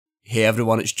Hey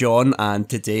everyone, it's John, and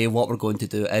today what we're going to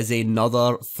do is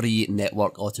another free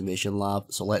network automation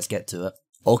lab, so let's get to it.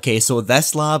 Okay, so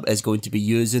this lab is going to be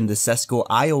using the Cisco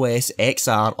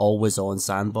IOS-XR Always-On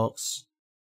Sandbox.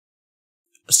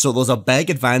 So there's a big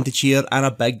advantage here and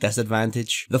a big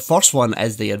disadvantage. The first one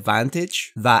is the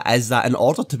advantage, that is that in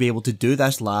order to be able to do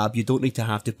this lab, you don't need to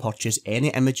have to purchase any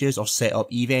images or set up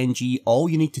EVE-NG. All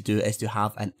you need to do is to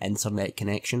have an internet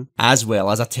connection, as well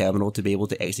as a terminal to be able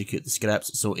to execute the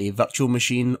scripts, so a virtual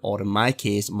machine, or in my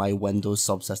case, my Windows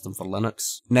subsystem for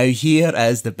Linux. Now here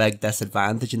is the big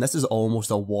disadvantage, and this is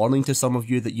almost a warning to some of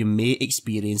you that you may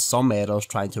experience some errors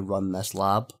trying to run this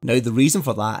lab. Now the reason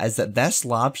for that is that this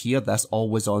lab here, this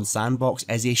Always-On Sandbox,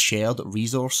 is a shared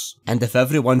resource, and if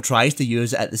everyone tries to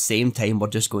use it at the same time, we're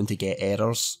just going to get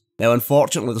errors. Now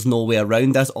unfortunately there's no way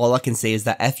around this. All I can say is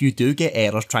that if you do get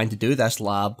errors trying to do this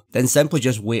lab, then simply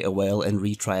just wait a while and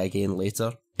retry again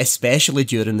later. Especially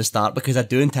during the start, because I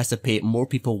do anticipate more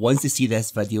people, once they see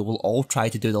this video, will all try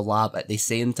to do the lab at the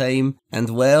same time,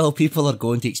 and well, people are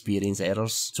going to experience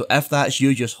errors. So if that's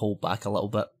you, just hold back a little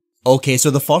bit. Okay, so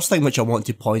the first thing which I want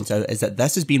to point out is that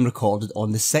this has been recorded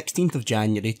on the 16th of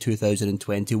January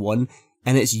 2021,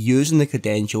 and it's using the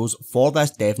credentials for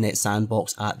this devnet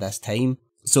sandbox at this time.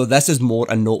 So this is more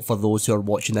a note for those who are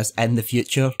watching this in the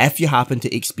future. If you happen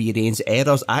to experience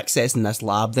errors accessing this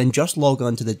lab, then just log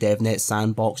on to the devnet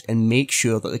sandbox and make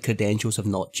sure that the credentials have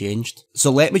not changed.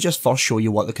 So let me just first show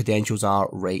you what the credentials are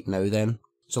right now then.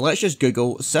 So let's just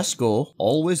Google Cisco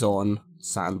Always-On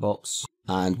Sandbox,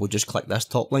 and we'll just click this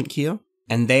top link here,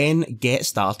 and then get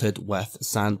started with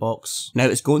Sandbox. Now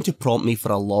it's going to prompt me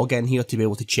for a login here to be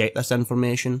able to check this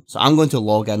information, so I'm going to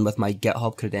log in with my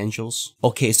GitHub credentials.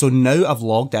 Okay, so now I've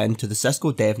logged in to the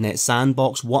Cisco DevNet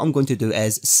Sandbox. What I'm going to do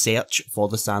is search for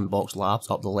the Sandbox labs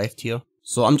up the left here.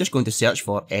 So I'm just going to search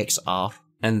for XR.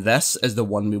 And this is the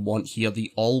one we want here,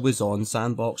 the Always-On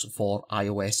Sandbox for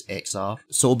iOS-XR.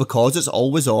 So because it's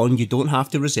always on, you don't have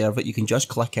to reserve it, you can just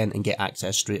click in and get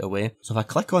access straight away. So if I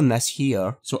click on this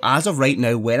here, so as of right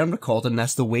now, when I'm recording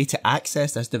this, the way to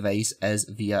access this device is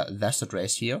via this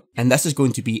address here. And this is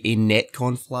going to be a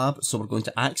NETCONF lab, so we're going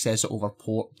to access it over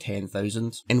port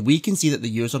 10,000. And we can see that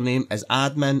the username is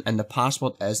admin and the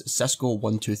password is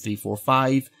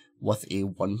Cisco12345. with a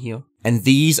 1 here. And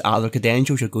these are the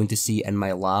credentials you're going to see in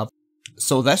my lab.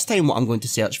 So this time what I'm going to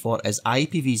search for is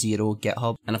IPvZero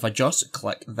GitHub, and if I just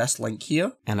click this link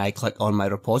here and I click on my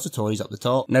repositories up the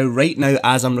top. Now right now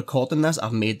as I'm recording this,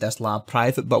 I've made this lab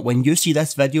private, but when you see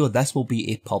this video, this will be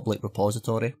a public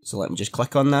repository. So let me just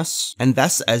click on this, and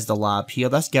this is the lab here.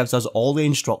 This gives us all the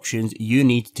instructions you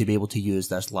need to be able to use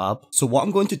this lab. So what I'm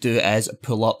going to do is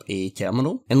pull up a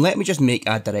terminal, and let me just make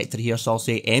a directory here. So I'll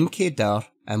say mkdir,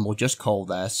 and we'll just call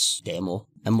this demo,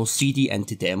 and we'll cd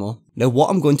into demo. Now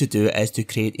what I'm going to do is to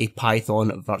create a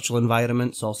Python virtual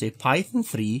environment, so I'll say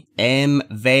python3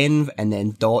 venv and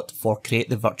then dot for create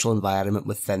the virtual environment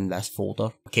within this folder.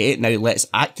 Okay, now let's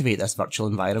activate this virtual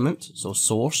environment, so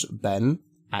source bin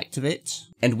activate,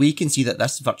 and we can see that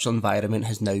this virtual environment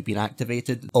has now been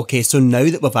activated. Okay, so now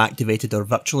that we've activated our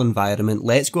virtual environment,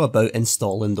 let's go about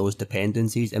installing those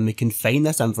dependencies, and we can find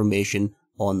this information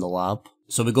on the lab.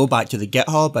 So we go back to the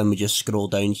GitHub and we just scroll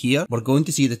down here. We're going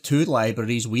to see the two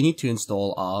libraries we need to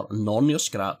install are Nornir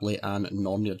Scraply and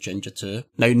Nornir Jinja 2.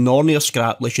 Now Nornir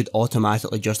Scraply should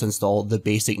automatically just install the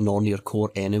basic Nornir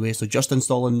core anyway, so just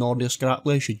installing Nornir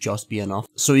Scraply should just be enough.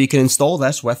 So you can install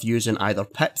this with using either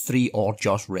pip3 or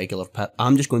just regular pip.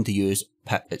 I'm just going to use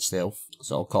pip itself.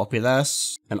 So I'll copy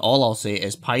this, and all I'll say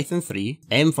is python3,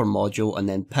 m for module, and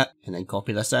then pip, and then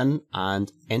copy this in, and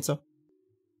enter.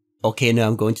 Okay, now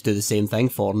I'm going to do the same thing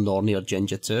for Nornir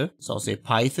Jinja 2. So I'll say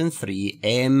python3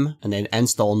 m and then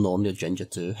install Nornir Jinja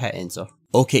 2, hit enter.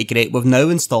 Okay, great, we've now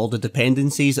installed the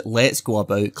dependencies. Let's go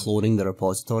about cloning the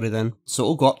repository then. So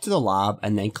we'll go up to the lab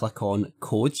and then click on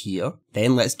code here.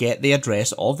 Then let's get the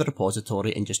address of the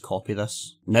repository and just copy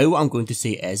this. Now what I'm going to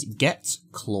say is git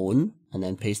clone and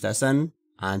then paste this in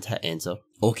and hit enter.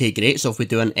 Okay, great, so if we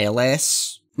do an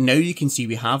ls, now you can see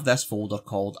we have this folder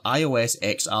called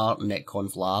IOS-XR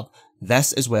NetConf Lab.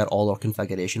 This is where all our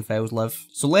configuration files live.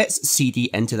 So let's cd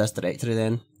into this directory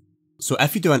then. So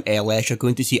if you do an ls, you're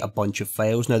going to see a bunch of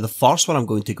files. Now the first one I'm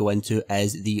going to go into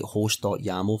is the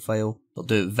host.yaml file. I'll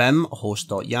do vim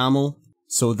host.yaml.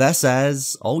 So this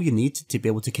is all you need to be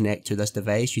able to connect to this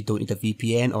device. You don't need a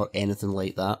VPN or anything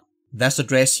like that. This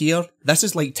address here, this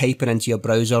is like typing into your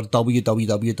browser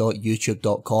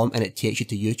www.youtube.com and it takes you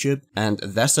to YouTube. And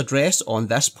this address on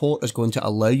this port is going to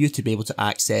allow you to be able to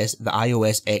access the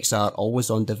iOS-XR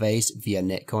Always-On device via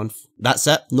NetConf. That's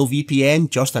it, no VPN,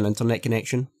 just an internet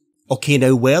connection. Okay,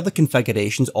 now where the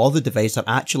configurations of the device are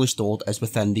actually stored is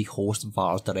within the host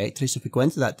vars directory. So if we go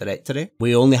into that directory,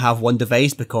 we only have one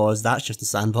device because that's just a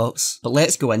sandbox. But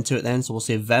let's go into it then. So we'll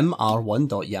say vim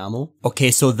r1.yaml.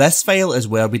 Okay, so this file is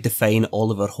where we define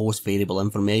all of our host variable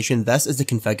information. This is the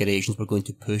configurations we're going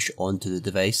to push onto the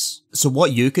device. So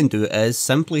what you can do is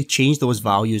simply change those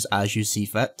values as you see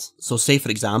fit. So say for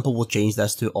example, we'll change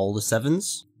this to all the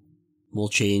 7s. We'll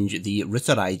change the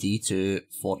router ID to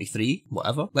 43,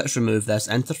 whatever. Let's remove this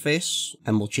interface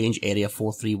and we'll change area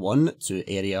 431 to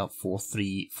area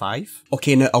 435.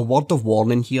 Okay, now a word of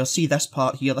warning here. See this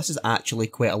part here? This is actually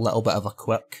quite a little bit of a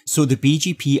quirk. So the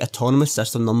BGP autonomous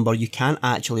system number, you can't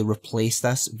actually replace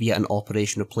this via an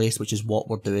operation replace, which is what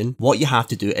we're doing. What you have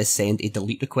to do is send a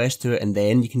delete request to it and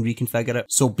then you can reconfigure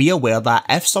it. So be aware that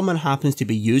if someone happens to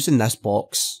be using this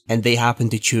box and they happen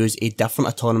to choose a different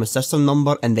autonomous system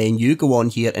number and then you go on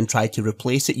here and try to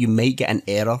replace it, you might get an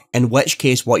error, in which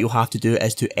case what you'll have to do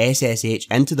is to SSH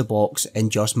into the box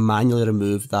and just manually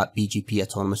remove that BGP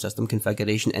autonomous system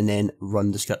configuration and then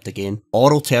run the script again.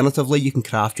 Or alternatively, you can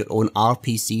craft your own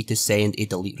RPC to send a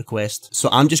delete request. So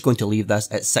I'm just going to leave this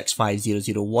at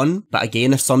 65001, but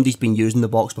again, if somebody's been using the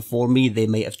box before me, they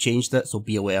might have changed it, so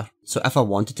be aware. So if I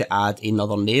wanted to add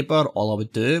another neighbour, all I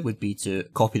would do would be to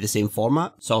copy the same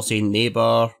format. So I'll say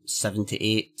neighbour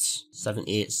 78,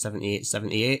 78, 78,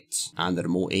 78, and the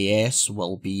remote AS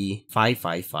will be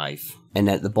 555. And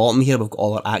at the bottom here, we've got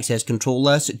all our access control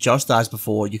lists. Just as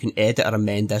before, you can edit or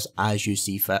amend this as you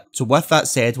see fit. So with that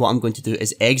said, what I'm going to do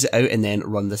is exit out and then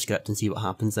run the script and see what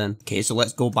happens then. Okay, so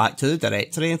let's go back to the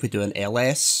directory. If we do an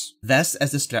ls, this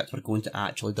is the script we're going to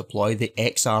actually deploy, the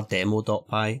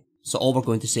xrdemo.py. So all we're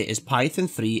going to say is python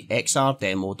 3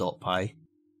 xrdemo.py.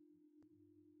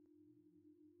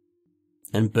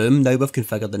 And boom, now we've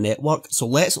configured the network. So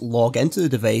let's log into the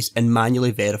device and manually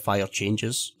verify our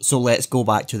changes. So let's go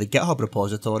back to the GitHub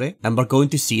repository and we're going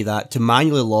to see that to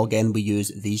manually log in, we use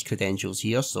these credentials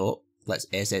here. So let's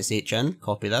SSH in,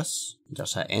 copy this,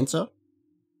 just hit enter.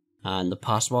 And the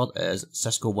password is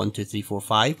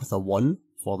Cisco12345 with a 1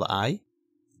 for the I.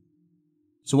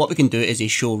 So what we can do is a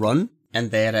show run. And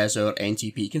there is our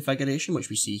NTP configuration, which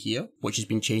we see here, which has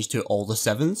been changed to all the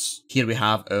 7s. Here we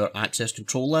have our access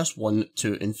control list, 1,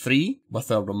 2, and 3, with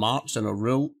our remarks and our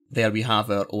rule. There we have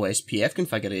our OSPF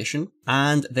configuration,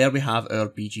 and there we have our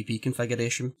BGP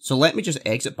configuration. So let me just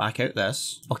exit back out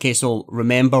this. Okay, so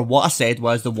remember what I said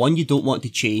was the one you don't want to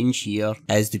change here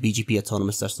is the BGP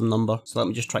autonomous system number. So let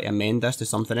me just try to amend this to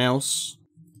something else.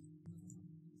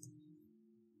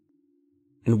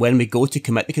 And when we go to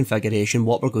commit the configuration,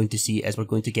 what we're going to see is we're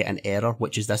going to get an error,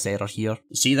 which is this error here.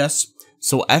 See this?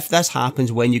 So if this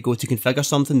happens when you go to configure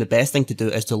something, the best thing to do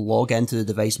is to log into the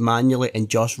device manually and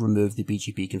just remove the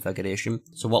BGP configuration.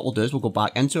 So what we'll do is we'll go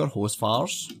back into our host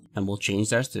vars and we'll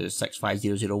change this to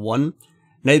 65001.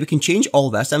 Now we can change all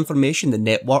this information, the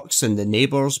networks and the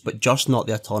neighbours, but just not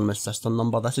the autonomous system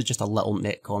number. This is just a little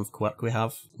NETCONF quirk we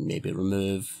have. Maybe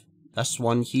remove this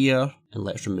one here and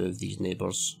let's remove these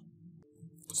neighbours.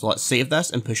 So let's save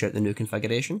this and push out the new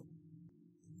configuration.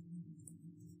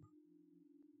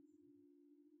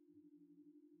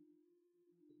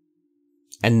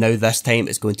 And now this time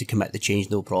it's going to commit the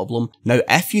change no problem. Now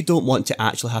if you don't want to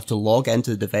actually have to log into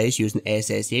the device using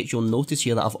SSH, you'll notice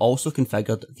here that I've also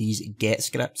configured these get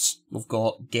scripts. We've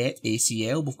got get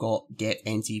ACL, we've got get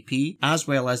NTP, as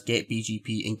well as get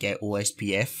BGP and get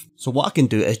OSPF. So what I can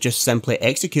do is just simply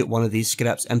execute one of these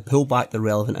scripts and pull back the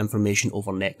relevant information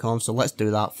over NETCONF. So let's do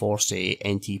that for say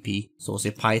NTP. So we'll say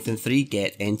python 3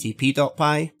 get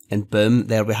ntp.py. And boom,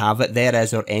 there we have it. There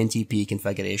is our NTP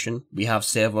configuration. We have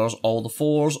servers, all the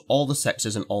 4s, all the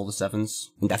 6s, and all the 7s.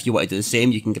 And if you want to do the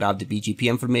same, you can grab the BGP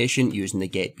information using the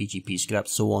get BGP script,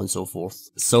 so on and so forth.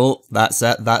 So that's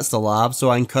it. That's the lab. So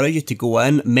I encourage you to go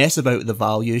in, mess about with the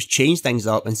values, change things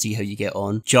up, and see how you get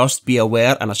on. Just be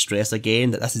aware, and I stress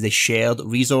again, that this is a shared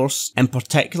resource. And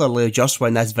particularly just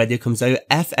when this video comes out,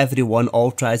 if everyone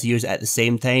all tries to use it at the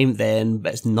same time, then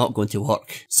it's not going to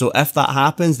work. So if that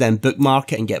happens, then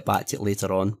bookmark it and get back to it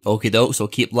later on. Okie doke, so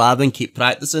keep labbing, keep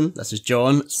practicing. This is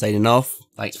John, signing off.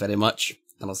 Thanks very much,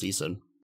 and I'll see you soon.